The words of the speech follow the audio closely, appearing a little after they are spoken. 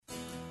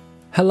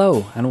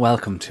Hello and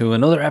welcome to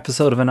another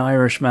episode of An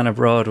Irishman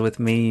Abroad with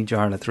me,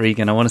 Jarlath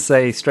Regan. I want to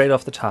say straight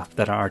off the top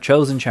that our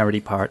chosen charity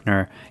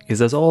partner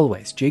is, as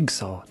always,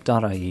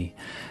 jigsaw.ie.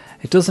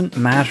 It doesn't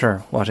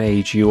matter what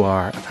age you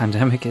are, a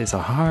pandemic is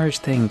a hard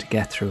thing to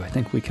get through. I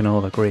think we can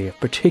all agree. A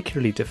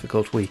particularly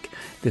difficult week,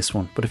 this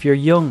one. But if you're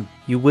young,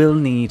 you will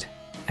need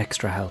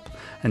extra help.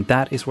 And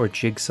that is where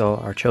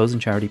Jigsaw, our chosen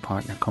charity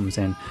partner, comes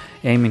in,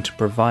 aiming to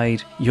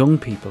provide young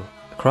people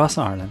across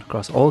Ireland,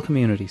 across all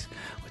communities,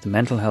 the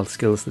mental health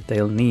skills that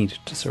they'll need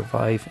to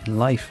survive in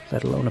life,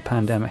 let alone a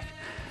pandemic.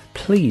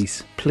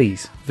 Please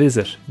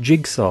visit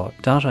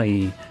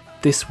jigsaw.ie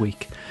this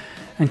week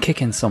and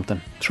kick in something.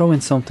 Throw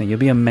in something. You'll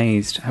be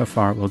amazed how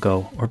far it will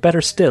go. Or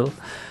better still,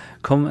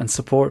 come and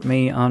support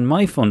me on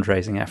my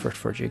fundraising effort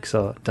for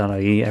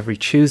jigsaw.ie. Every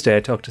Tuesday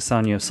I talk to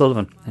Sonia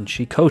O'Sullivan and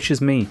she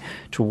coaches me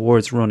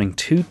towards running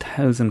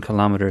 2,000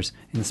 kilometres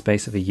in the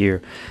space of a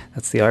year.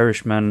 That's the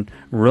Irishman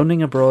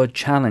Running Abroad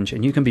Challenge,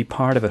 and you can be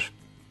part of it.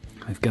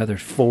 I've gathered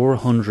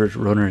 400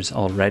 runners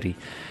already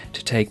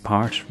to take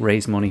part,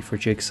 raise money for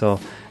Jigsaw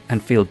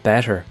and feel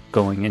better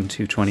going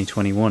into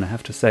 2021. I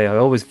have to say, I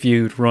always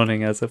viewed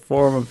running as a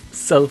form of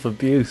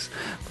self-abuse,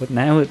 but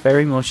now it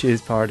very much is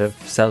part of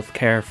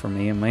self-care for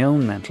me and my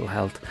own mental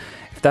health.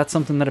 If that's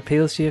something that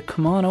appeals to you,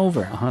 come on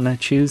over on a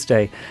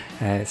Tuesday.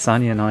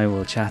 Sonia and I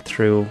will chat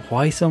through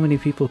why so many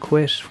people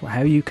quit,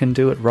 how you can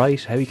do it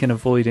right, how you can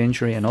avoid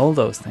injury and all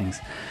those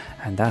things.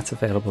 And that's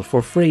available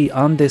for free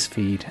on this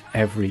feed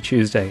every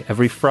Tuesday.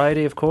 Every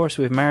Friday, of course,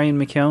 we have Marion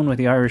McKeown with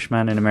The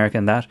Irishman in America,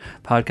 and that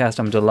podcast,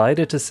 I'm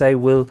delighted to say,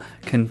 will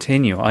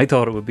continue. I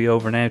thought it would be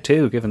over now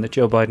too, given that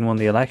Joe Biden won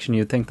the election.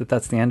 You'd think that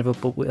that's the end of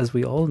it, but as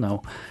we all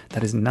know,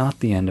 that is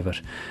not the end of it.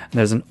 And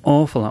there's an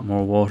awful lot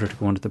more water to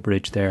go under the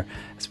bridge there,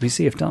 as we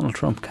see if Donald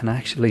Trump can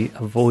actually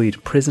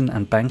avoid prison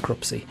and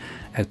bankruptcy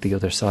out the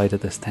other side of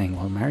this thing,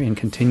 while Marion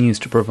continues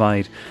to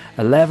provide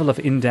a level of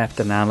in-depth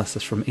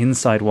analysis from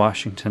inside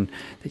Washington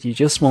that you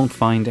just won't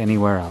find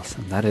anywhere else.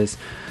 And that is,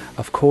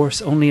 of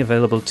course, only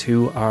available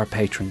to our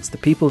patrons, the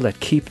people that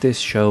keep this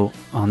show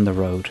on the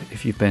road.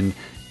 If you've been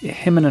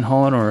hemming and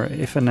hawing or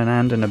ifing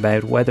and anding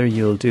about whether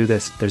you'll do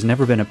this, there's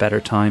never been a better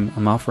time.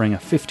 I'm offering a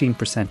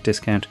 15%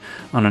 discount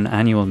on an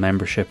annual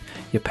membership.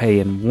 You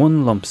pay in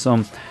one lump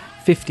sum,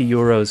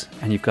 €50,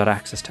 and you've got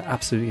access to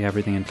absolutely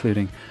everything,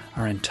 including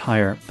our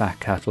entire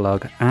back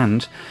catalogue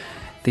and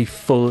the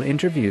full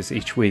interviews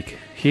each week.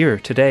 Here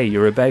today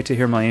you're about to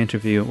hear my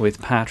interview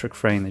with Patrick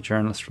Freyne, the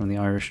journalist from the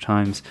Irish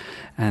Times,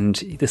 and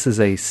this is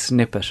a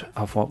snippet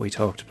of what we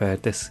talked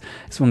about. This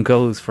one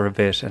goes for a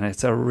bit, and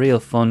it's a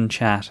real fun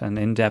chat and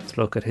in-depth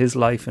look at his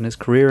life and his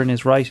career and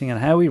his writing and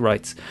how he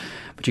writes.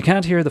 But you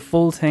can't hear the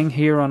full thing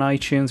here on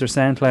iTunes or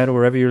SoundCloud or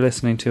wherever you're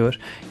listening to it.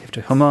 You have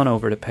to come on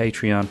over to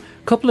Patreon.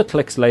 A couple of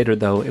clicks later,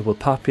 though, it will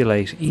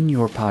populate in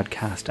your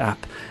podcast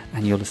app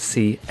and you'll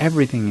see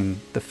everything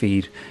in the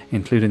feed,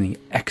 including the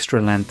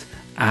extra length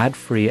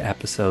ad-free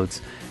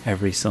episodes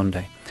every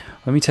Sunday.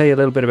 Let me tell you a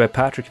little bit about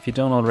Patrick. If you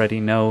don't already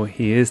know,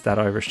 he is that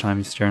Irish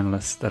Times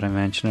journalist that I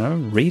mentioned. I've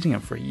been reading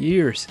him for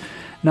years,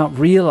 not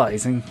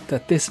realising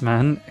that this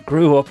man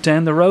grew up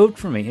down the road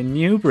from me in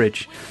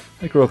Newbridge.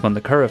 I grew up on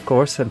the Curragh, of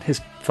course, and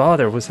his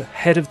father was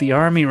head of the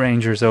Army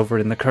Rangers over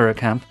in the Curragh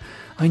camp.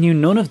 I knew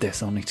none of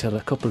this only till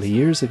a couple of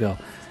years ago.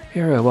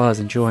 Here I was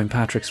enjoying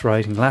Patrick's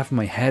writing, laughing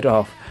my head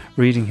off,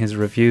 reading his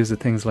reviews of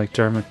things like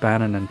Dermot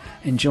Bannon and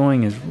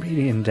enjoying his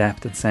really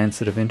in-depth and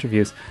sensitive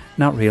interviews,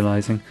 not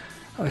realising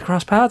I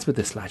crossed paths with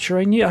this lad. Sure,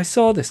 I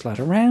saw this lad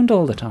around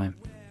all the time.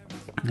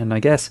 And I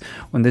guess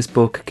when this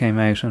book came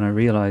out and I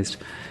realised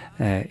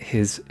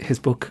his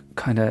book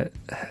kind of,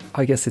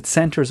 I guess it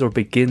centres or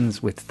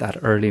begins with that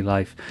early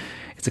life.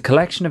 It's a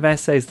collection of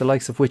essays, the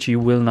likes of which you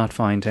will not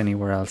find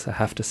anywhere else, I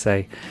have to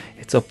say.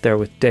 It's up there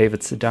with David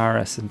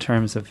Sedaris in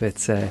terms of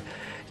its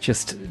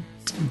just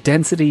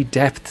density,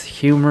 depth,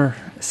 humour,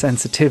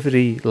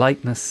 sensitivity,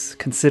 lightness,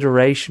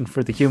 consideration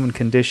for the human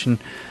condition.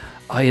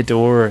 I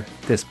adore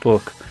this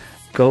book.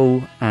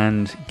 Go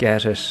and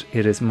get it.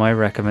 It is my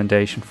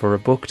recommendation for a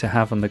book to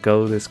have on the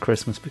go this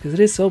Christmas, because it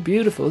is so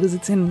beautiful, because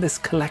it's in this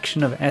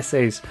collection of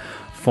essays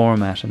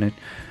format, and it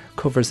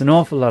covers an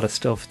awful lot of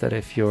stuff that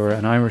if you're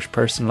an Irish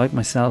person like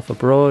myself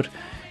abroad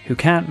who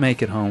can't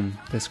make it home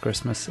this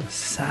Christmas, as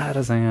sad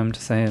as I am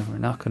to say it, we're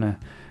not going to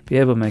be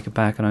able to make it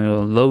back, and I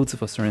know loads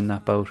of us are in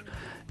that boat.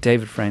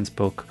 David Freyne's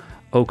book,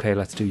 Okay,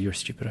 Let's Do Your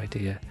Stupid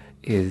Idea,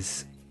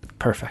 is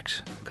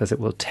perfect, because it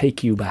will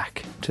take you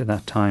back to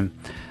that time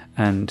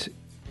and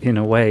in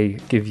a way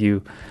give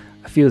you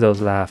a few of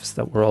those laughs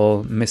that we're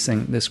all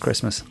missing this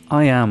Christmas.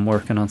 I am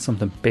working on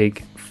something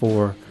big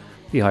for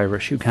the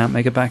Irish who can't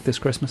make it back this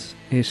Christmas.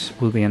 It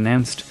will be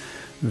announced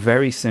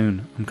very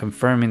soon. I'm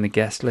confirming the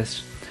guest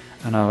list,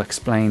 and I'll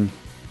explain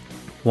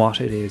what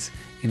it is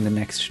in the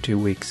next 2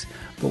 weeks.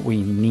 But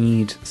we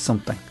need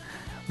something.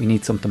 We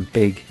need something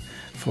big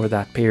for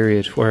that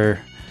period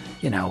where,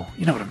 you know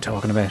what I'm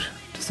talking about.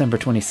 December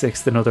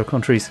 26th in other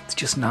countries, it's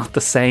just not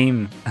the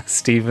same as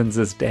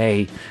Stephen's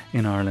Day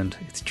in Ireland.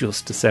 It's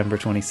just December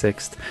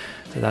 26th.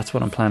 So that's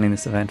what I'm planning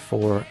this event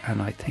for,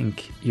 and I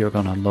think you're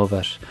going to love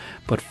it.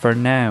 But for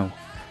now,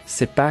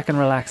 sit back and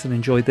relax and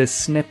enjoy this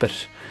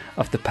snippet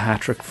of the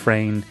Patrick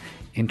Freyne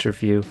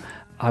interview.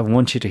 I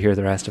want you to hear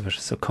the rest of it,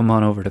 so come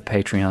on over to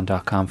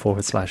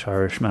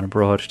patreon.com/Irishman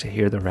Abroad to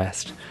hear the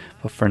rest.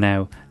 But for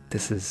now,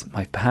 this is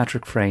my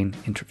Patrick Freyne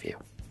interview.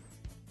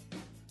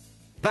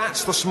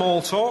 That's the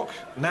small talk.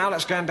 Now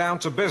let's get down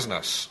to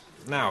business.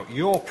 Now,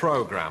 your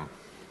programme.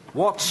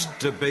 What's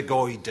the big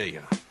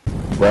idea?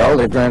 Well,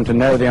 they've grown to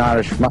know the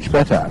Irish much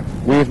better.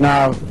 We've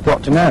now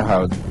got to know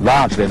how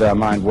largely their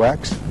mind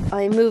works.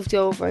 I moved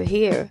over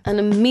here and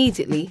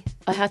immediately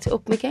I had to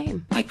up my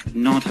game. I could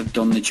not have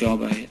done the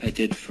job I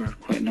did for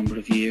quite a number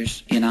of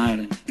years in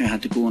Ireland. I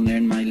had to go and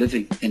earn my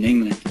living in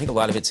England. I think a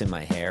lot of it's in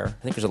my hair.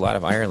 I think there's a lot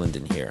of Ireland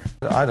in here.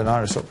 I had an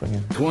Irish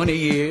upbringing. 20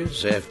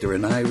 years after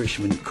an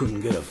Irishman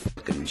couldn't get a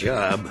fucking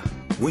job,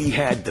 we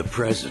had the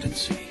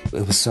presidency.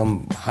 It was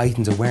some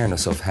heightened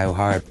awareness of how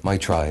hard my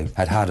tribe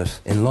had it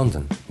in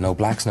London. No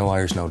blacks, no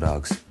Irish, no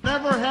dogs.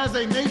 Never has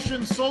a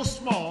nation so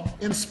small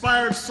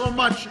inspired so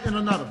much in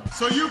another.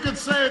 So you could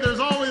say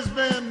there's always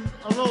been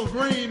a little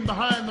green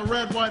behind the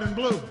red, white, and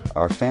blue.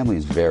 Our family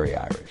is very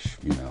Irish,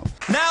 you know.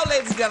 Now,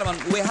 ladies and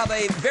gentlemen, we have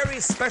a very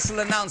special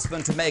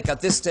announcement to make at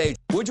this stage.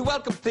 Would you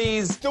welcome,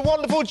 please, the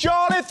wonderful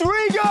Charlie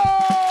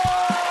Threego!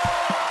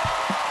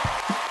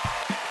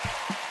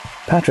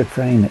 Patrick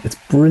Freyne, it's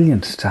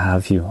brilliant to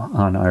have you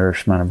on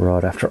Irishman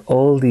Abroad after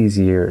all these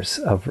years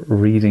of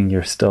reading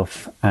your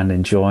stuff and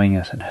enjoying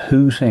it and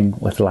hooting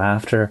with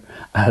laughter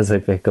as I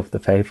pick up the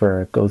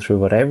paper or go through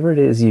whatever it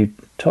is you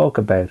talk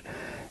about.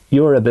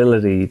 Your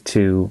ability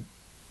to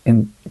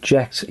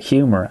inject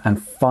humour and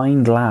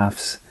find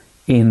laughs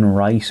in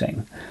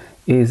writing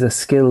is a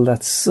skill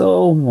that's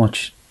so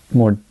much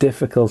more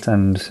difficult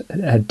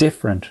and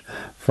different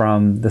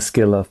from the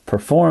skill of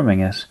performing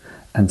it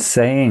and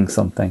saying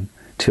something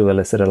to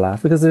elicit a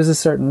laugh, because there's a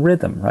certain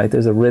rhythm, right?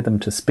 There's a rhythm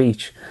to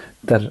speech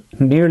that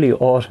nearly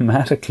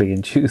automatically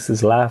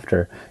induces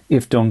laughter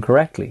if done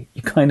correctly.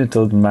 It kind of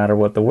doesn't matter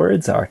what the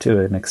words are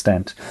to an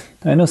extent.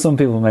 I know some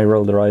people may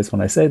roll their eyes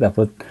when I say that,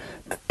 but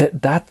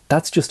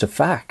that's just a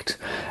fact.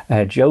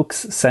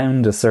 Jokes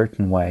sound a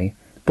certain way,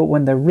 but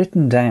when they're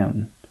written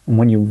down and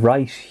when you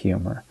write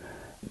humour,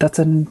 that's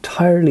an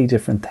entirely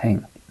different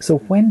thing. So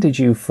when did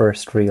you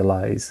first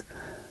realise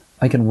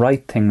I can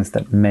write things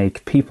that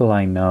make people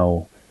I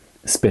know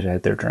spit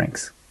out their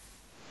drinks?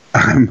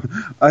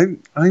 I'm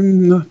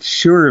not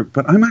sure,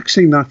 but I'm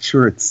actually not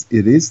sure it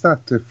is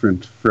that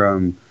different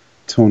from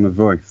tone of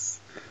voice.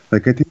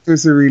 Like, I think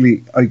there's a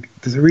really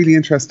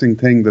interesting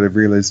thing that I've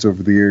realised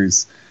over the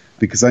years,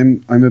 because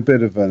I'm a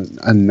bit of a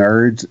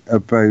nerd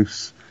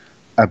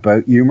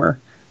about humour.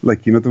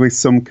 Like, you know, the way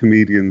some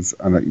comedians,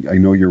 and I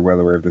know you're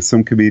well aware of this,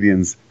 some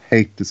comedians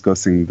hate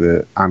discussing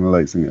the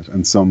analysing it,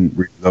 and some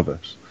really love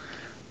it.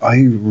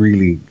 I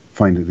really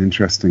find it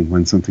interesting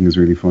when something is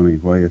really funny,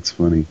 why it's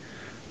funny.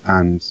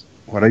 And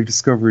what I've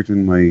discovered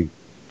in my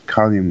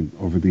column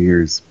over the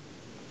years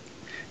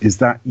is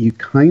that you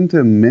kind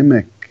of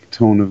mimic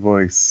tone of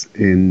voice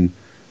in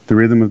the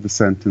rhythm of the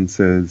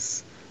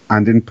sentences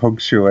and in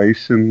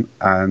punctuation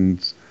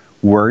and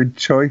word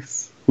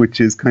choice, which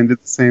is kind of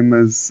the same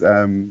as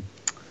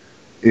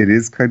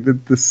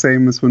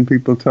when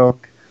people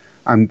talk.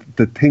 And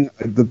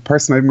the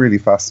person I'm really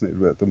fascinated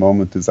with at the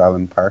moment is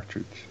Alan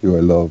Partridge, who I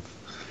love,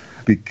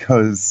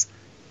 because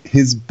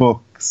his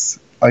books,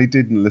 I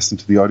didn't listen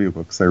to the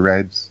audiobooks. I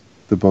read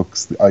the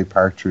books, the I,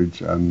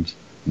 Partridge and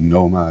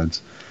Nomad,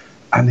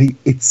 and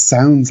it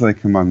sounds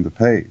like him on the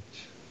page.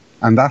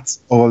 And that's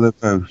all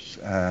about,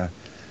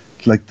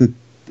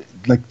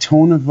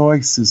 tone of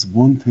voice is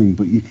one thing,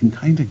 but you can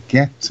kind of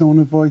get tone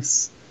of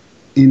voice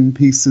in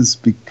pieces,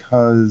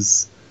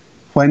 because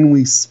when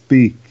we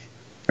speak,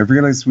 I've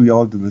realised we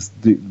all do this,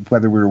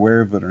 whether we're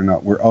aware of it or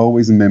not, we're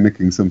always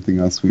mimicking something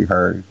else we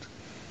heard.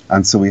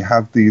 And so we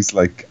have these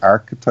like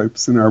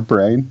archetypes in our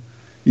brain,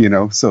 you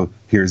know. So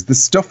here's the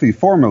stuffy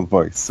formal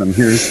voice, and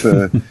here's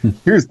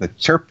the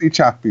chirpy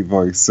chappy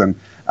voice, and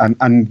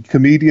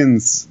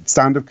comedians,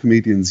 stand-up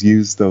comedians,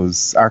 use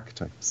those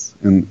archetypes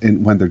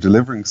in when they're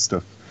delivering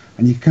stuff,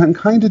 and you can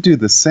kind of do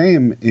the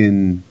same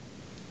in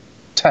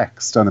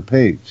text on a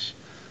page.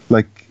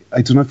 Like,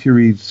 I don't know if you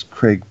read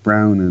Craig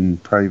Brown in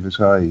Private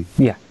Eye.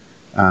 Yeah.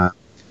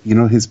 You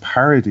know, his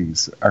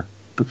parodies are.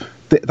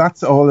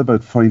 That's all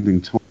about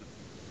finding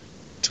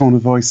tone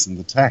of voice in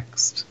the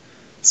text.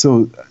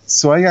 So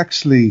I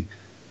actually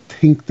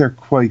think they're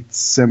quite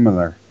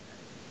similar.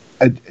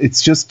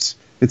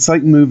 It's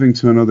like moving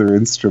to another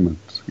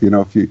instrument. You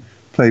know, if you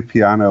play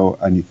piano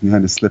and you can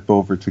kind of slip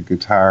over to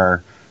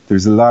guitar,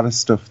 there's a lot of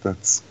stuff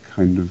that's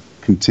kind of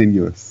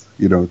continuous,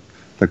 you know,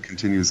 that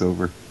continues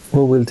over.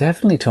 Well, we'll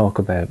definitely talk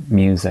about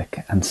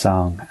music and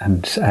song,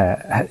 and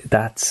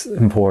that's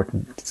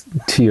important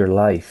to your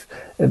life.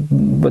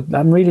 But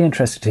I'm really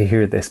interested to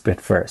hear this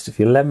bit first, if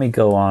you let me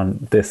go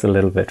on this a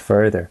little bit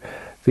further,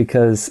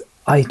 because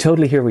I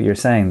totally hear what you're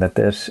saying, that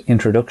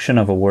introduction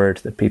of a word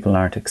that people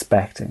aren't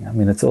expecting, I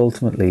mean, it's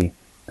ultimately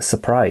a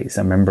surprise.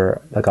 I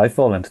remember, like, I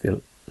fall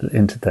into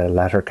the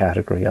latter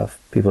category of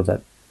people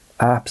that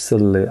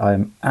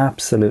I'm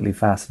absolutely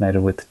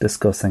fascinated with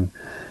discussing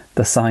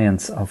the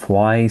science of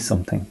why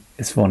something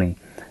is funny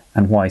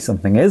and why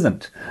something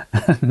isn't.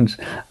 And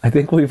I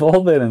think we've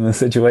all been in a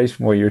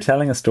situation where you're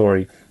telling a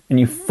story and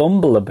you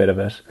fumble a bit of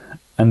it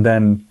and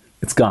then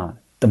it's gone.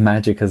 The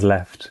magic has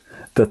left.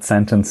 That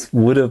sentence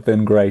would have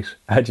been great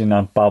had you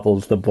not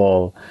bobbled the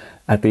ball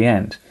at the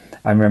end.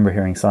 I remember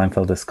hearing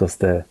Seinfeld discuss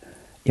the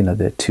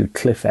two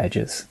cliff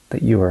edges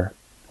that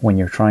when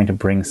you're trying to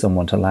bring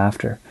someone to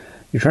laughter,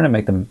 you're trying to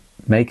make them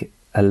make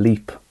a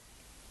leap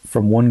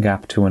from one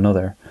gap to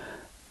another.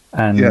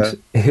 And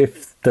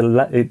if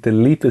the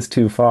leap is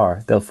too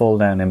far, they'll fall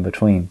down in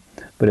between.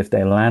 But if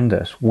they land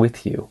it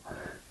with you,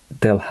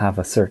 they'll have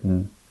a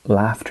certain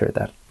laughter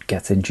that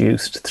gets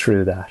induced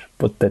through that.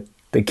 But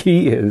the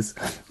key is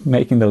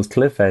making those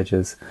cliff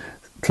edges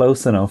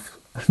close enough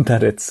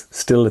that it's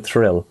still a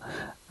thrill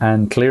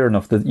and clear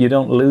enough that you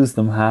don't lose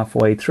them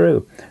halfway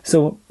through.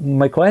 So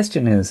my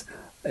question is,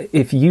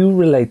 if you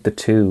relate the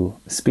two,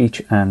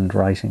 speech and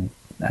writing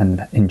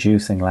and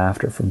inducing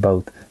laughter from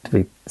both, to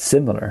be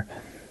similar,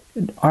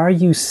 are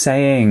you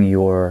saying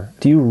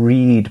do you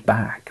read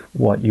back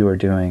what you are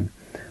doing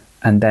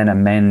and then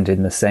amend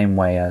in the same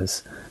way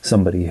as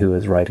somebody who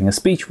is writing a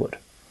speech would?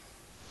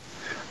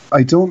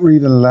 I don't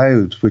read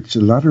aloud, which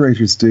a lot of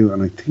writers do,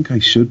 and I think I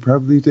should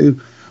probably do,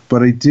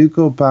 but I do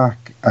go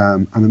back,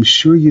 and I'm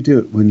sure you do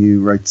it when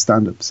you write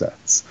stand-up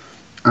sets,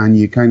 and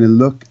you kind of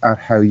look at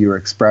how you're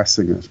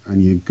expressing it,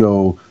 and you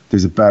go,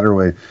 there's a better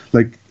way.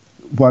 Like,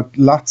 what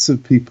lots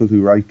of people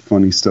who write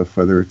funny stuff,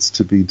 whether it's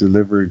to be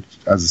delivered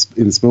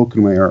in a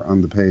spoken way or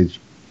on the page,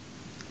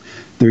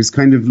 there's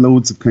kind of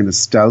loads of kind of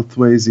stealth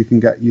ways you can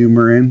get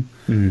humor in,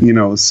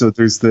 so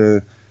there's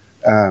the,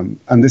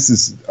 and this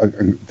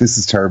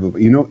is terrible, but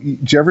do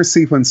you ever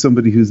see when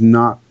somebody who's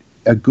not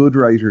a good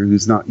writer,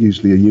 who's not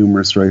usually a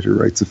humorous writer,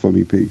 writes a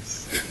funny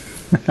piece?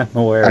 I'm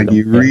aware and of them,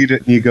 you read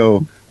it and you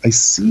go, I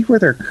see where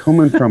they're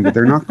coming from, but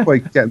they're not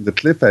quite getting the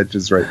cliff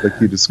edges right, like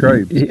you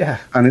described. Yeah.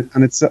 And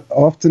it's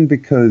often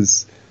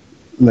because,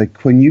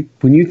 like, when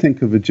you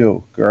think of a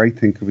joke, or I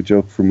think of a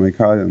joke from my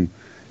column,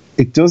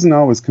 it doesn't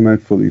always come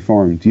out fully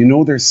formed.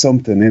 There's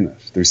something in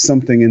it. There's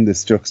something in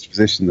this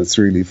juxtaposition that's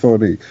really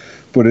funny.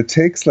 But it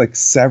takes like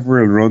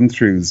several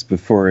run-throughs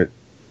before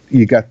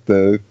you get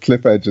the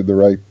cliff edge of the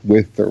right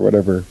width or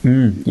whatever.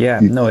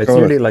 It's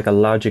really like a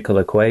logical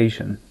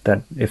equation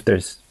that if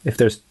there's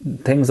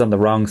things on the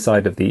wrong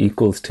side of the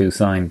equals to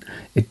sign,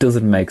 it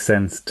doesn't make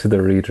sense to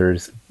the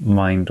reader's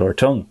mind or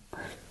tongue,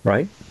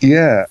 right?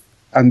 Yeah.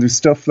 And there's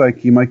stuff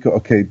like you might go,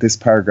 okay, this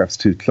paragraph's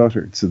too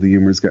cluttered, so the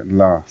humor's getting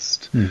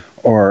lost.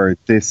 Or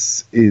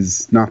this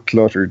is not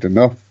cluttered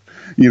enough.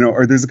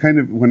 Or there's a kind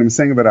of, when I'm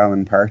saying about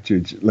Alan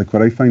Partridge, like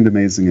what I find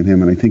amazing in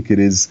him, and I think it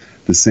is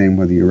the same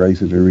whether you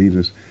write it or read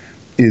it,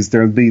 is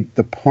there'll be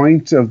the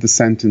point of the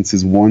sentence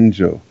is one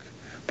joke,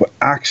 but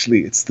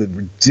actually it's the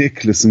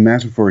ridiculous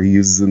metaphor he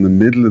uses in the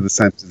middle of the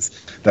sentence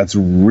that's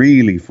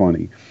really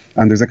funny.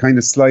 And there's a kind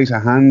of sleight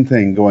of hand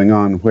thing going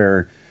on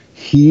where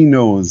he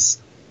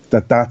knows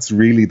that that's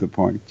really the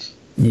point.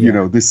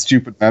 This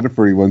stupid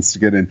metaphor he wants to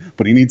get in,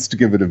 but he needs to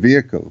give it a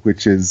vehicle,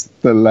 which is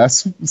the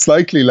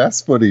slightly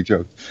less funny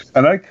joke.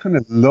 And I kind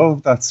of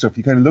love that stuff.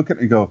 You kind of look at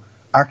it and go,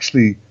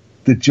 actually,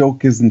 the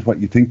joke isn't what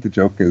you think the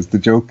joke is. The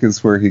joke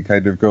is where he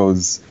kind of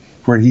goes,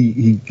 where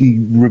he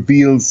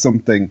reveals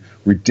something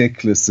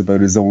ridiculous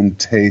about his own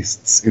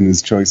tastes in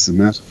his choice of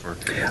metaphor.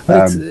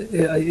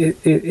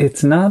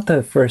 It's not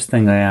the first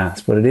thing I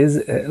asked, but it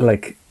is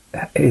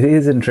it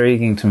is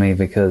intriguing to me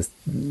because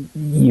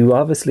you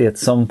obviously at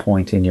some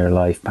point in your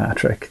life,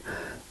 Patrick,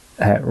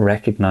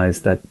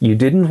 recognised that you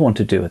didn't want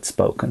to do it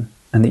spoken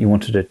and that you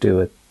wanted to do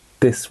it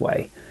this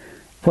way.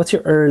 What's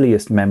your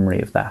earliest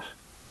memory of that?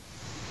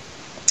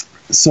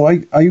 So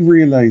I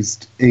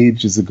realised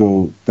ages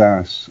ago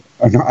that,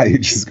 or not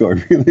ages ago,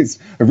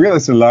 I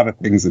realised a lot of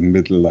things in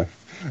middle life.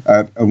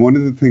 And one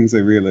of the things I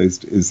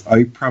realised is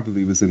I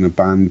probably was in a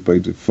band by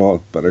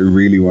default, but I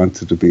really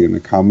wanted to be in a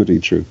comedy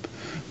troupe.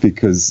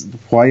 Because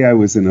why I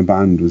was in a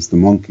band was the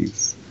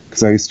Monkees.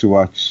 Because I used to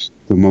watch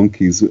the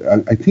Monkees.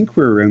 I think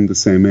we're around the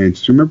same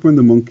age. Do you remember when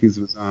the Monkees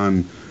was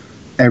on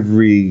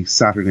every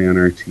Saturday on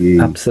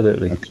RTE?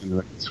 Absolutely. At kind of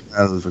like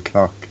 12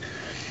 o'clock.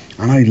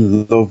 And I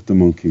loved the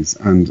Monkees.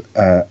 And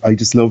I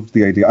just loved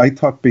the idea. I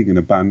thought being in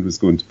a band was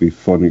going to be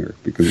funnier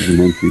because of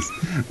the Monkees.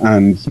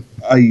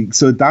 And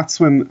so that's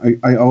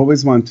when I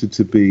always wanted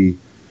to be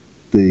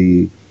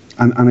and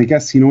I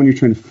guess, when you're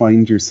trying to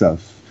find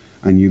yourself,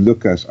 and you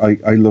look at,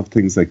 I love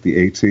things like the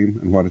A-Team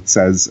and what it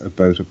says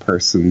about a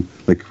person.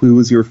 Like, who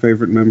was your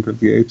favourite member of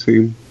the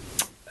A-Team?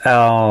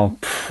 Oh,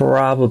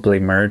 probably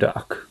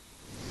Murdoch.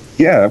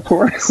 Yeah, of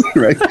course,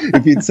 right?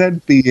 If you'd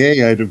said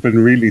BA, I'd have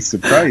been really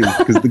surprised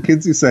because the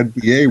kids who said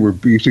BA were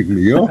beating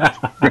me up.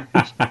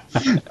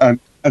 Right?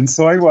 And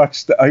so I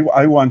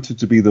wanted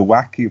to be the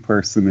wacky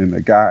person in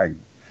a gang,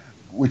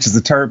 which is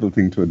a terrible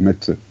thing to admit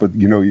to. But,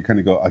 you kind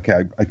of go,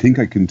 okay, I think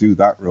I can do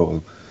that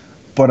role.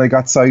 But I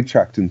got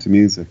sidetracked into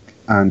music.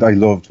 And I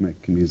loved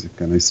making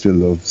music and I still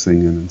love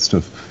singing and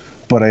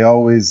stuff. But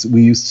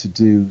we used to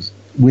do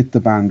with the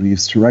band, we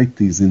used to write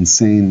these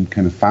insane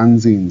kind of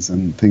fanzines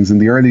and things. In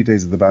the early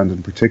days of the band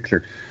in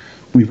particular,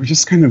 we were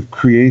just kind of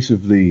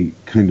creatively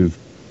kind of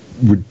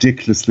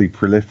ridiculously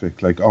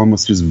prolific, like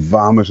almost just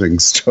vomiting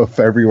stuff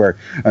everywhere.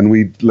 And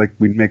we'd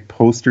make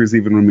posters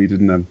even when we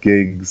didn't have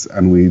gigs,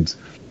 and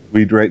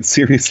we'd write,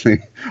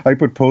 seriously, I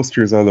put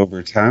posters all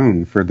over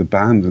town for the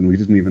band, and we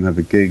didn't even have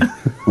a gig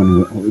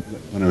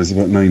when I was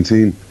about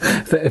 19.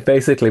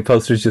 Basically,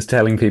 posters just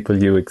telling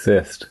people you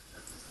exist.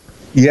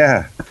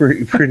 Yeah,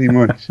 pretty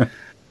much.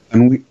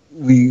 And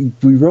we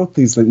wrote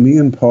these, like me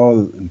and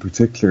Paul in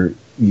particular,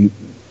 we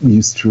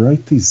used to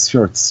write these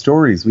short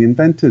stories. We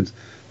invented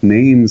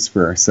names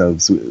for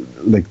ourselves.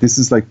 Like, this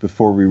is like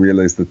before we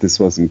realized that this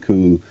wasn't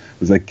cool. It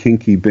was like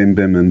Kinky, Bim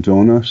Bim and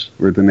Donut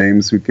were the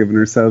names we'd given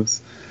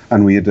ourselves.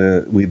 And we had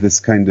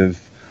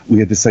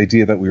this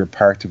idea that we were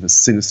part of a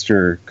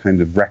sinister kind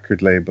of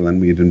record label,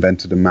 and we had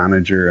invented a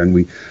manager, and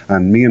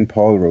me and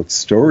Paul wrote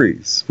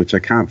stories, which I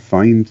can't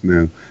find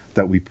now,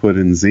 that we put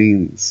in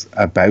zines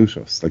about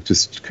us, like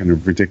just kind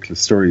of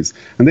ridiculous stories.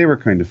 And they were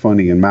kind of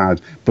funny and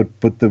mad,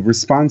 but the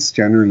response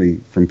generally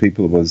from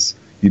people was,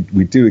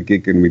 we'd do a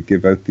gig and we'd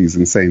give out these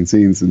insane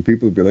zines, and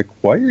people would be like,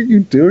 why are you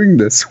doing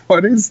this?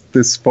 What is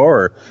this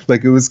for?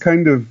 Like, it was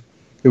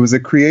a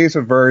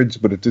creative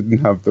urge, but it didn't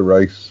have the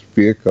right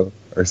vehicle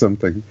or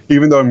something.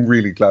 Even though I'm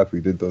really glad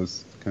we did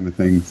those kind of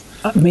things.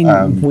 I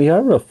mean, we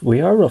are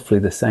roughly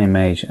the same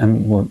age,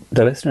 and what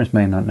the listeners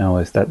may not know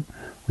is that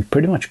we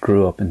pretty much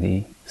grew up in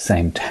the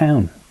same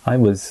town. I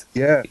was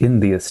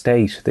in the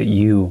estate that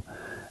you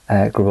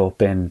grew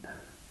up in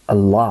a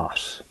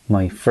lot.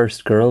 My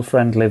first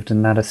girlfriend lived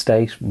in that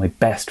estate. My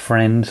best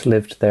friend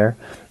lived there.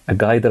 A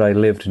guy that I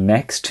lived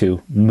next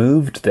to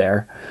moved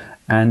there,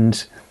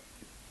 and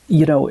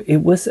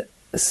it was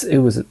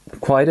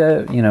quite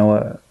it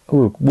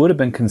would have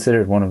been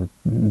considered one of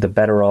the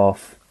better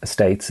off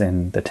estates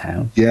in the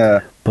town. Yeah.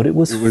 But it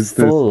was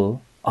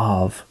full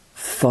of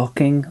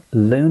fucking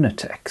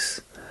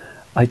lunatics.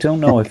 I don't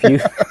know if you...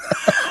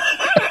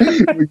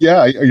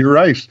 Yeah, you're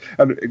right.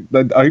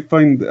 And I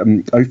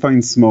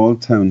find small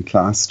town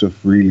class stuff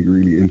really,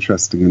 really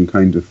interesting and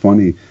kind of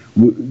funny.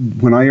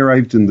 When I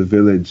arrived in the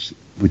village,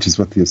 which is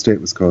what the estate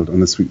was called,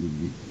 that's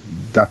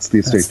the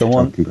estate you're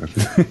talking about.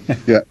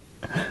 Yeah.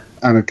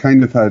 And it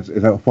kind of had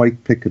a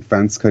white picket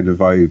fence kind of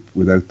vibe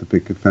without the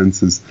picket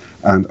fences.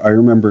 And I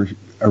remember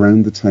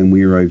around the time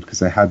we arrived,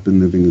 because I had been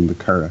living in the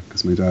Curragh,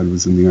 because my dad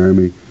was in the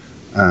army,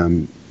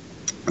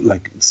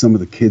 like some of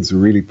the kids were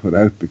really put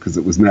out because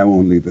it was now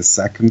only the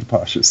second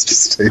poshest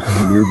estate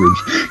in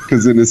Newbridge,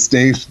 because an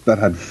estate that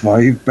had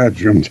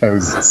 5-bedroomed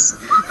houses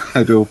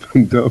had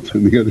opened up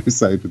on the other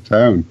side of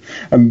town.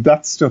 And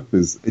that stuff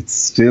it's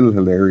still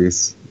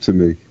hilarious to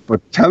me.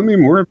 But tell me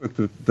more about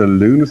the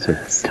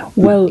lunatics.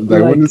 Well,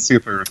 I want to see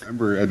if I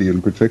remember any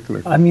in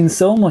particular. I mean,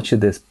 so much of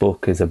this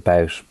book is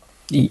about,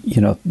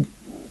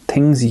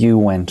 things you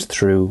went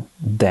through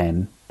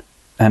then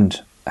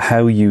and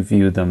how you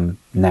view them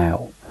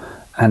now.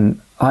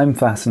 And I'm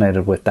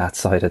fascinated with that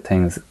side of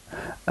things.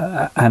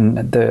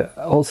 And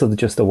also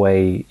just the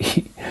way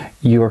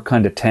you're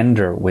kind of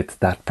tender with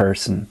that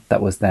person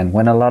that was then,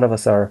 when a lot of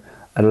us are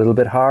a little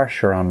bit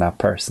harsher on that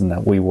person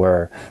that we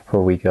were,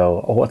 where we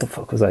go, oh, what the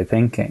fuck was I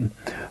thinking?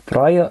 But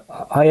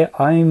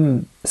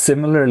I'm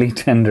similarly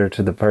tender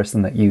to the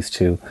person that used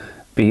to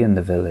be in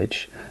the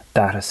village,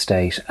 that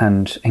estate,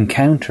 and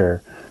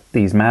encounter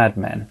these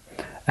madmen.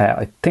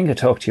 I think I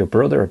talked to your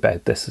brother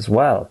about this as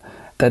well,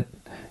 that,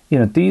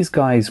 these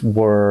guys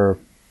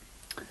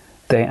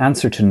they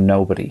answered to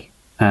nobody,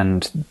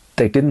 and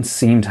they didn't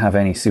seem to have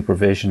any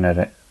supervision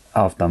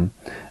of them.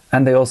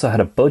 And they also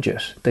had a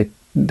budget. They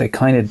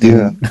kind of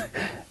didn't,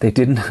 they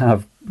didn't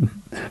have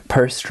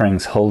purse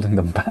strings holding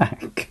them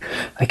back.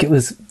 Like, it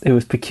was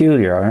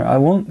peculiar. I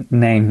won't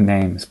name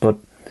names, but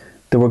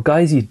there were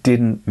guys you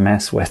didn't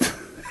mess with.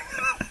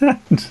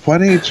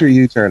 What age are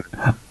you, Charlie?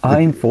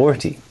 I'm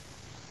 40.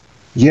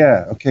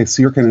 Yeah, okay,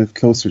 so you're kind of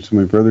closer to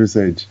my brother's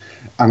age.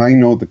 And I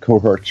know the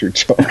cohort you're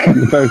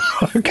talking about,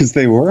 because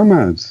they were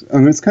mad.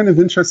 And it's kind of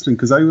interesting,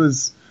 because I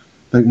was,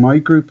 like, my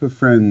group of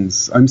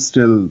friends,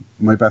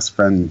 my best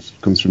friend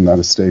comes from that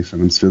estate,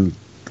 and I'm still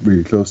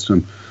really close to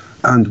him.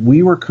 And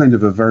we were kind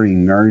of a very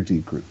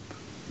nerdy group.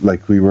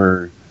 Like, we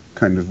were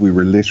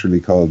literally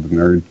called the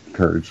nerd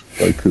herd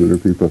by cooler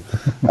people.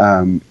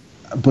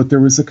 But there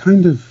was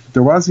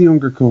a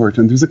younger cohort,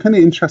 and there's a kind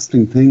of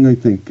interesting thing, I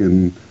think,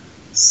 in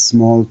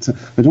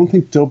I don't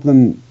think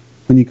Dublin,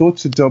 when you go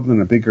to Dublin,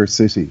 a bigger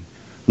city,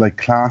 like,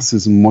 class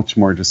is much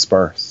more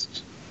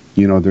dispersed.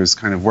 There's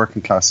kind of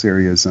working class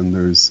areas and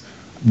there's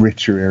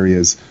richer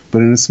areas,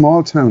 but in a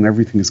small town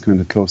everything is kind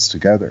of close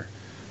together,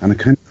 and it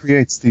kind of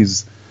creates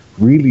these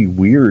really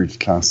weird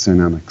class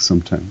dynamics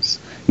sometimes,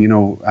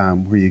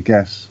 where you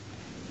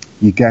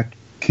get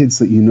kids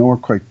that are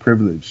quite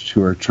privileged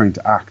who are trying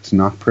to act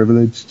not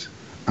privileged,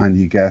 and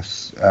you get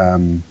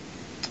a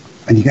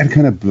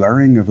kind of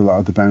blurring of a lot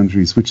of the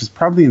boundaries, which is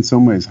probably in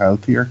some ways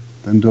healthier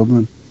than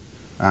Dublin,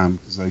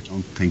 because I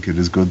don't think it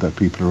is good that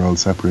people are all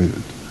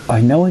separated.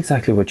 I know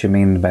exactly what you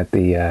mean about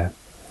the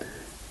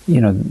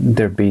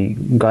there'd be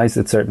guys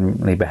that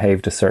certainly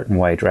behaved a certain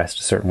way, dressed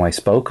a certain way,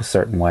 spoke a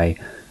certain way,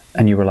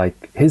 and you were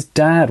like, his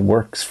dad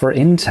works for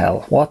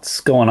Intel.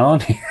 What's going on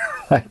here?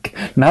 Like,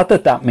 not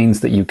that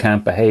means that you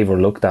can't behave or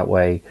look that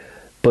way,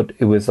 but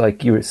it was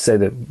like you would say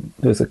that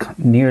there was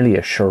nearly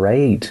a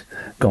charade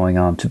going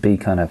on to be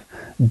kind of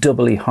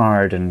doubly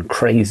hard and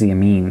crazy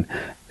mean,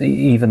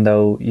 even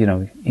though,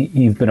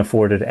 you've been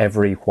afforded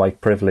every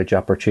white privilege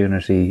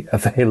opportunity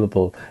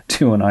available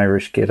to an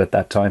Irish kid at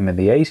that time in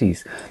the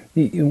 80s.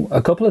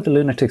 A couple of the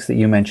lunatics that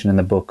you mentioned in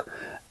the book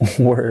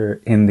were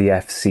in the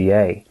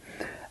FCA.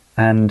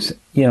 And,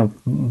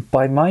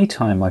 by my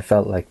time, I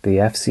felt like the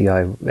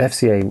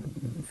FCA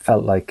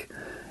felt like,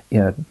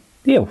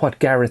 what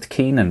Gareth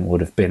Keenan would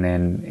have been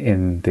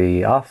in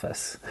The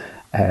Office.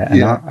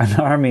 An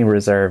army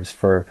reserves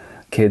for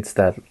kids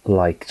that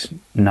liked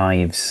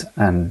knives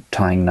and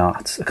tying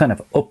knots, a kind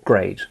of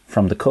upgrade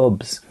from the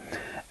Cubs.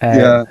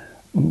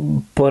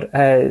 But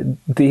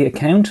the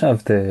account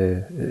of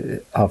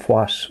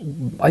what,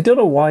 I don't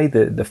know why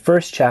the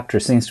first chapter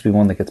seems to be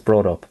one that gets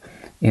brought up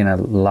in a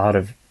lot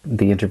of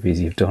the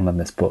interviews you've done on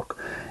this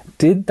book.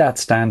 Did that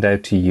stand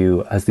out to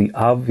you as the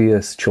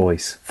obvious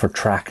choice for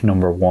track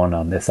number 1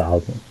 on this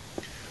album?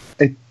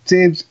 It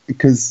did,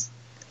 because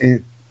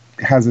it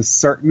has a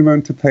certain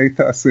amount of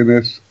pathos in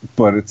it,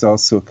 but it's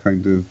also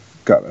kind of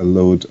got a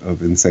load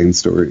of insane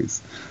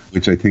stories,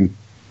 which I think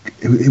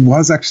it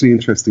was actually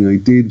interesting. I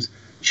did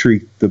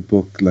treat the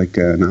book like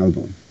an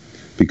album,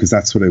 because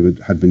that's what I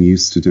had been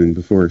used to doing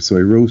before. So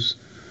I wrote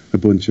a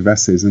bunch of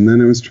essays, and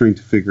then I was trying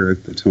to figure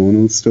out the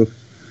tonal stuff.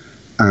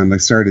 And I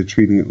started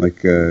treating it like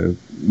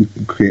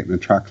creating a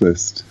track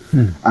list.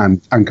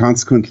 And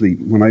consequently,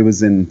 when I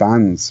was in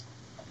bands,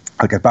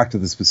 I'll get back to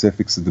the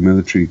specifics of the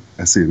military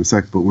essay in a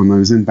sec, but when I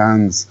was in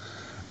bands,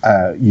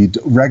 you'd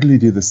regularly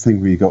do this thing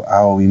where you go,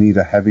 oh, we need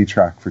a heavy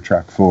track for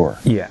track 4.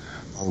 Yeah.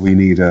 Or we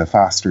need a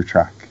faster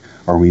track,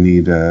 or we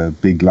need a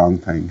big long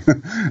thing.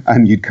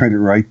 And you'd kind of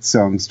write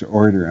songs to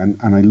order.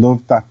 And I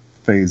loved that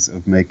phase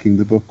of making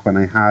the book, when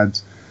I had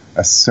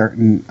a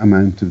certain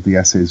amount of the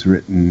essays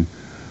written,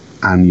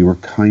 and you were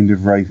kind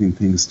of writing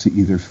things to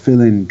either fill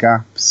in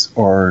gaps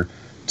or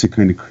to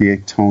kind of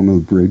create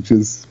tonal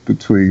bridges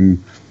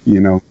between,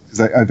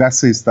 because I have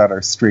essays that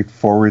are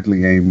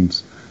straightforwardly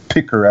aimed,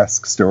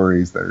 picaresque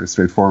stories that are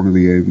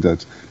straightforwardly aimed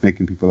at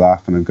making people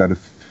laugh, and I've got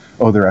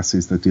other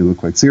essays that deal with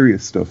quite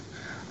serious stuff,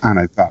 and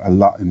I've got a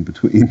lot in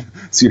between.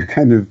 So you're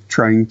kind of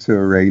trying to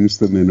arrange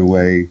them in a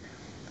way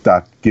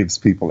that gives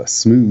people a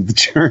smooth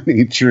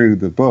journey through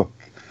the book.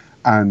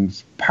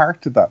 And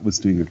part of that was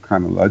doing it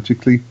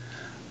chronologically,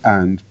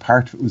 and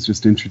part of it was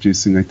just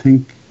introducing, I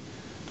think,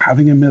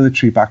 having a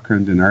military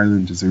background in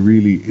Ireland is a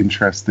really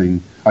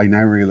interesting, I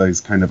now realise,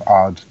 kind of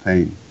odd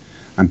thing.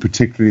 And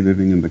particularly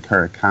living in the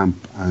Curragh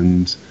camp,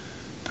 and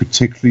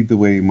particularly the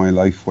way my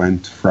life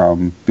went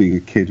from being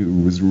a kid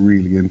who was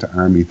really into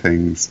army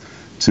things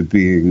to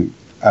being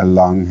a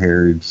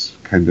long-haired,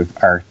 kind of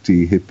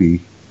arty,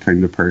 hippie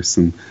kind of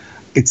person.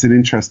 It's an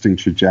interesting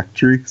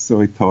trajectory,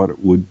 so I thought it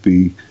would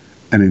be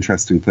an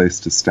interesting place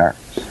to start.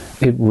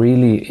 It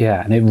really,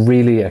 and it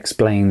really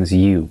explains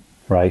you,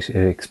 right?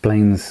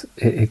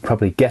 It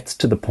probably gets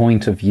to the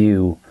point of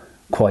you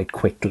quite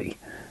quickly,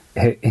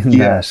 in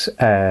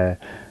that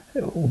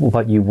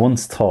what you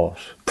once thought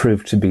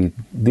proved to be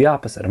the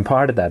opposite. And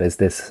part of that is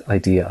this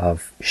idea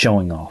of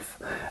showing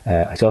off.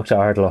 I talked to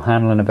Ardal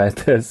O'Hanlon about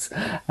this,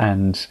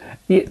 and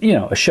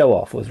a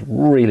show-off was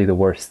really the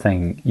worst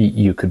thing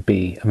you could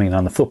be. I mean,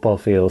 on the football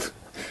field,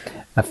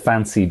 a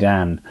fancy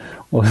Dan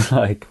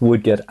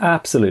would get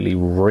absolutely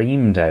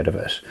reamed out of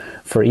it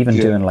for even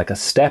doing like a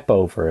step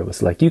over. It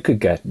was like you could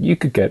get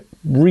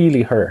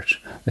really hurt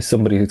by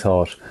somebody who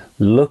thought,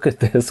 look at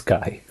this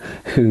guy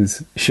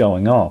who's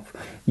showing off.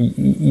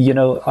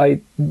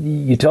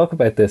 You talk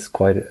about this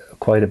quite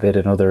a bit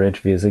in other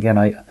interviews. Again,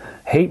 I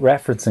hate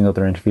referencing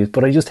other interviews,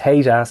 but I just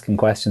hate asking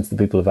questions that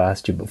people have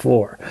asked you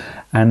before.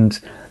 And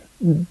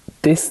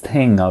this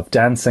thing of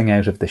dancing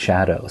out of the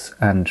shadows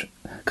and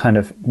kind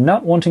of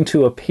not wanting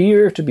to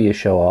appear to be a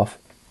show-off,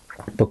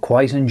 but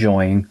quite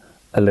enjoying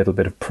a little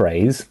bit of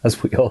praise,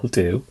 as we all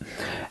do,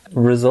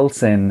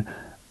 results in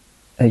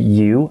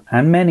you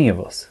and many of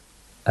us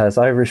as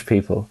Irish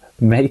people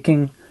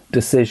making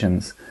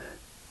decisions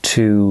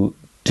to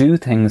do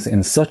things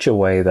in such a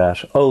way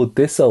that,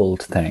 this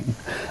old thing.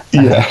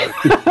 Yeah,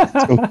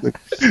 totally.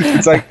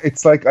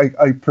 It's like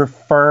I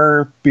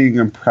prefer being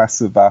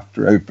impressive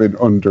after I've been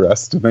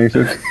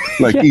underestimated.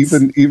 Like yes.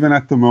 even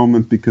at the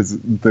moment, because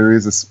there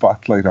is a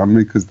spotlight on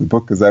me because the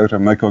book is out,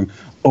 I'm like going,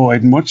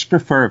 I'd much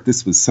prefer if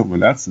this was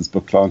someone else's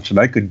book launch and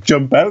I could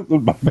jump out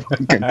with my book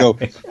and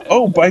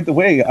go, by the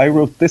way, I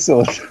wrote this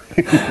old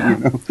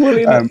thing.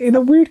 Well, in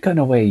a weird kind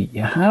of way,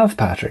 you have,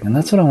 Patrick, and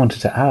that's what I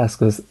wanted to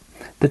ask, was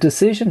the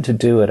decision to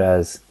do it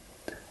as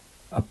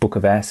a book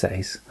of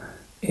essays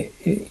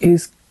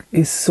is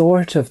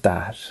sort of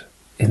that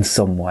in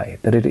some way,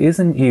 that it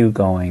isn't you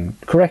going,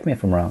 correct me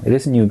if I'm wrong, it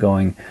isn't you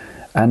going,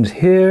 and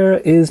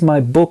here is my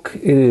book,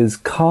 it is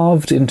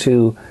carved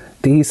into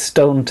these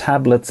stone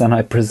tablets and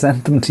I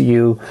present them to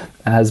you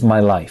as my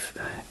life.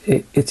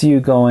 It's you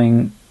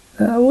going,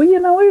 well, you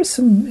know,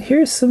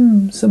 here's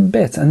some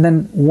bits. And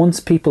then once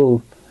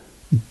people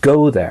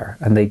go there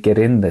and they get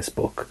in this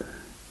book,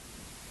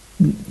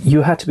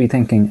 you had to be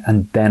thinking,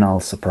 and then I'll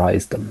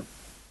surprise them.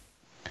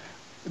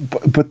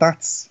 But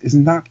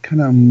isn't that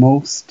kind of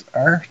most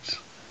art?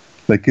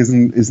 Like,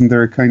 isn't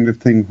there a kind of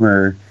thing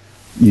where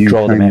you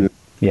draw them in?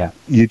 Yeah,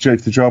 you try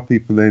to draw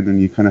people in, and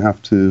you kind of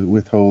have to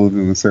withhold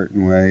in a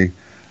certain way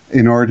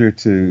in order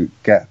to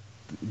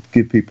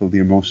give people the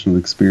emotional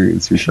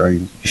experience you're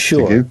trying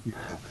to give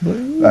people.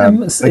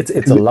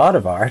 It's a lot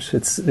of art.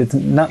 It's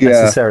not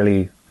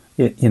necessarily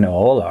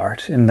all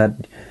art, in that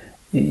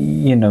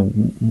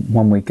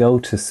when we go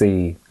to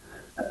see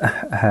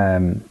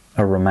a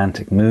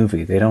romantic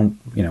movie, they don't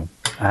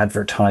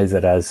advertise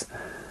it as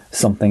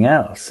something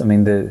else. I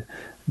mean,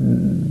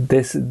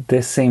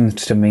 this seemed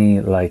to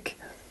me like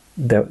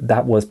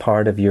that was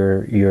part of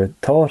your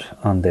thought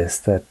on this,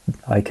 that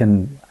I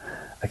can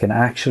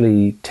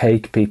actually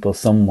take people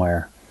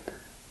somewhere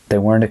they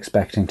weren't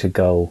expecting to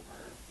go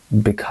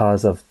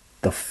because of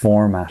the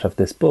format of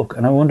this book.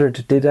 And I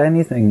wondered, did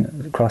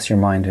anything cross your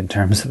mind in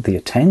terms of the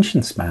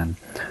attention span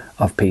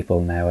of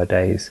people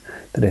nowadays,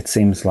 that it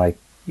seems like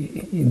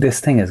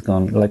this thing has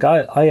gone, like,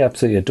 I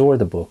absolutely adore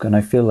the book, and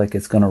I feel like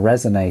it's going to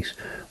resonate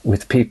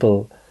with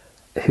people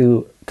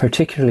who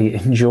particularly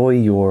enjoy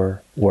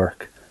your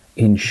work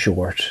in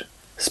short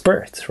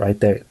spurts, right?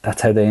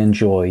 That's how they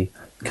enjoy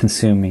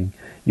consuming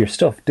your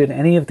stuff. Did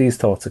any of these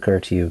thoughts occur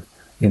to you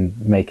in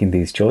making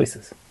these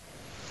choices?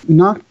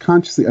 Not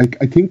consciously.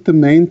 I think the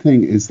main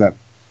thing is that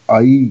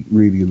I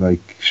really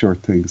like short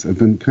things. I've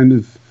been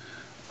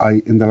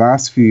in the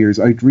last few years,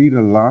 I'd read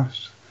a lot,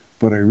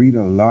 but I read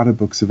a lot of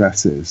books of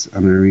essays,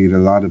 and I read a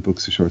lot of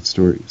books of short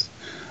stories.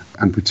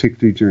 And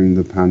particularly during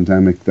the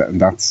pandemic,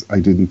 I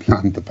didn't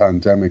plan the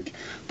pandemic,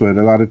 but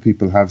a lot of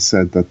people have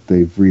said that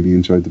they've really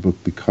enjoyed the book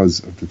because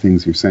of the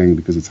things you're saying,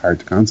 because it's hard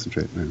to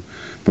concentrate now.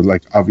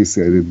 But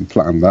obviously I didn't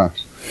plan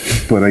that.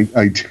 But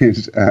I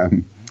did,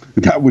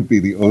 that would be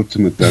the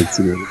ultimate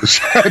dancing out of the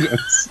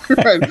shadows.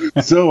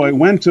 Right? So I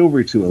went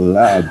over to a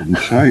lab in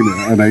China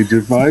and I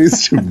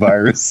devised a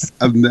virus.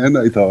 And then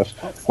I thought,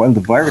 while the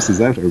virus is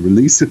out, I'll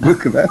release a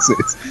book of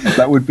essays.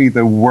 That would be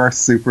the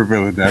worst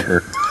supervillain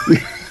ever.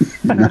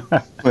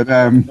 But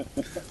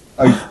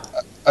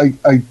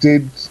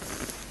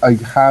I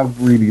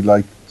have really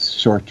liked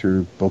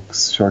shorter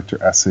books, shorter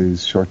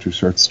essays, shorter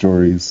short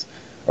stories,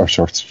 or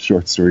short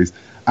stories.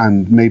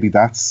 And maybe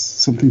that's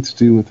something to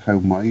do with how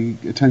my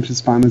attention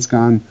span has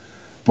gone.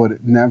 But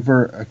it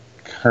never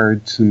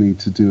occurred to me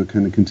to do a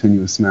kind of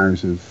continuous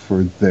narrative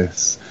for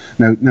this.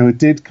 Now it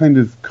did kind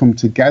of come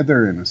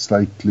together in a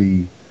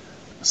slightly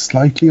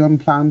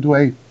unplanned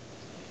way,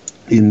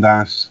 in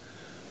that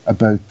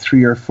about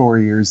 3 or 4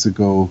 years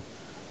ago,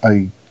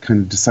 I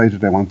kind of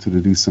decided I wanted to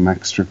do some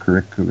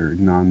extracurricular,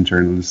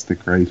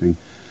 non-journalistic writing.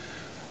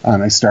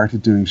 And I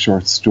started doing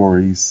short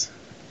stories,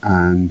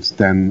 and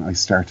then I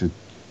started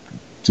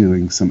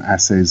doing some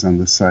essays on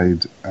the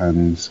side.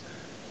 And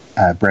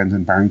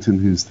Brendan Barrington,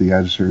 who's the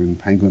editor in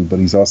Penguin, but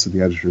he's also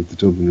the editor of the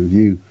Dublin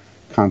Review,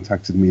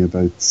 contacted me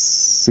about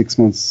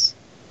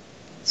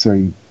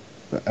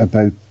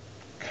about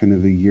kind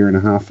of a year and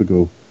a half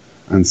ago,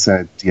 and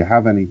said, do you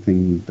have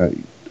anything that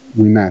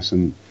we met?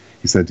 And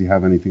he said, do you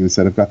have anything? I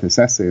said, I've got this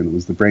essay, and it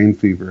was the brain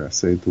fever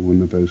essay, the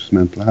one about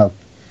mental health,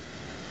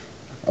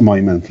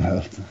 my mental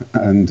health.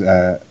 And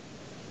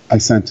I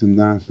sent him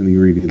that, and he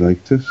really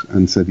liked it,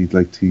 and said he'd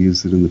like to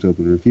use it in the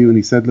Dublin Review. And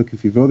he said, look,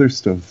 if you've other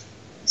stuff,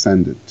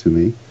 send it to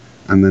me.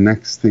 And the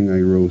next thing I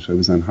wrote, I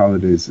was on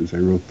holidays, is I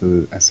wrote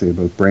the essay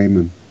about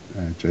Bremen,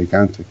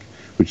 Gigantic,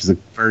 which is a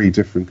very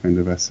different kind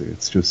of essay.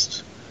 It's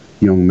just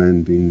young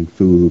men being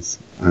fools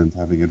and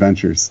having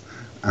adventures.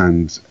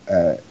 And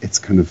it's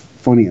kind of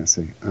funny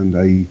essay. And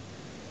I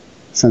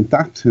sent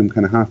that to him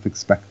kind of half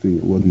expecting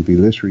it wouldn't be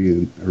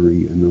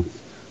literary enough.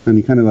 And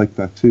he kind of liked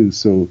that too.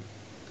 So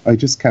I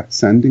just kept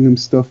sending him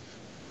stuff.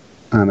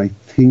 And I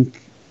think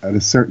at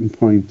a certain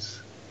point,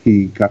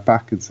 he got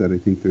back and said, I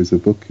think there's a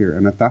book here.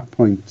 And at that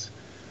point,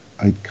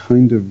 I'd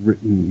kind of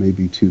written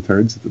maybe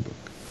 2/3 of the book.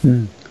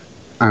 Mm.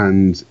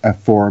 And a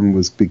form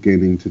was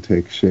beginning to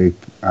take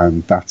shape.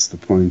 And that's the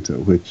point at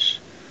which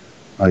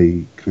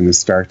I kind of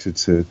started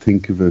to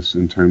think of it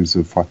in terms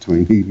of, what do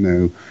I need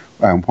now?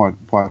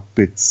 What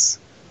bits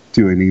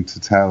do I need to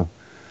tell?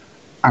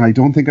 And I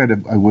don't think I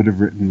would have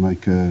written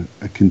like a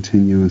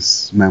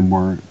continuous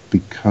memoir,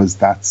 because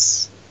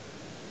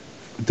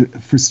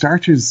for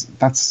starters,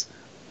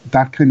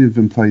 that kind of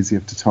implies you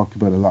have to talk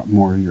about a lot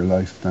more in your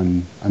life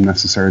than I'm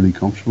necessarily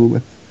comfortable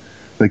with.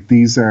 Like,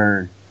 it's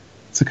a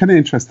kind of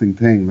interesting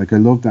thing. Like, I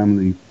loved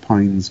Emily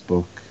Pine's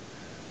book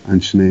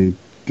and Sinead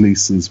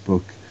Gleason's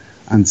book.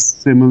 And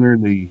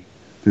similarly,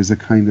 there's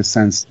a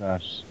sense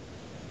that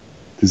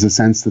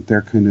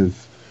they're kind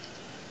of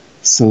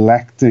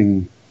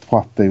selecting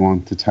what they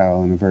want to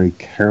tell in a very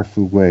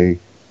careful way,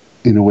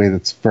 in a way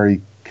that's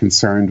very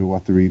concerned with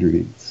what the reader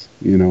needs.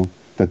 You know,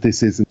 that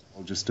this isn't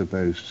all just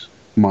about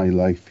my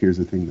life, here's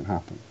a thing that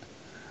happened.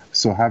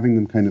 So having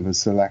them kind of as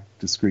select,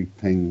 discrete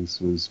things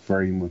was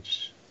very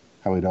much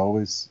how I'd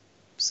always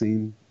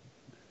seen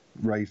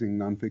writing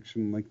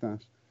nonfiction like that.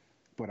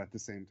 But at the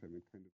same time, it kind of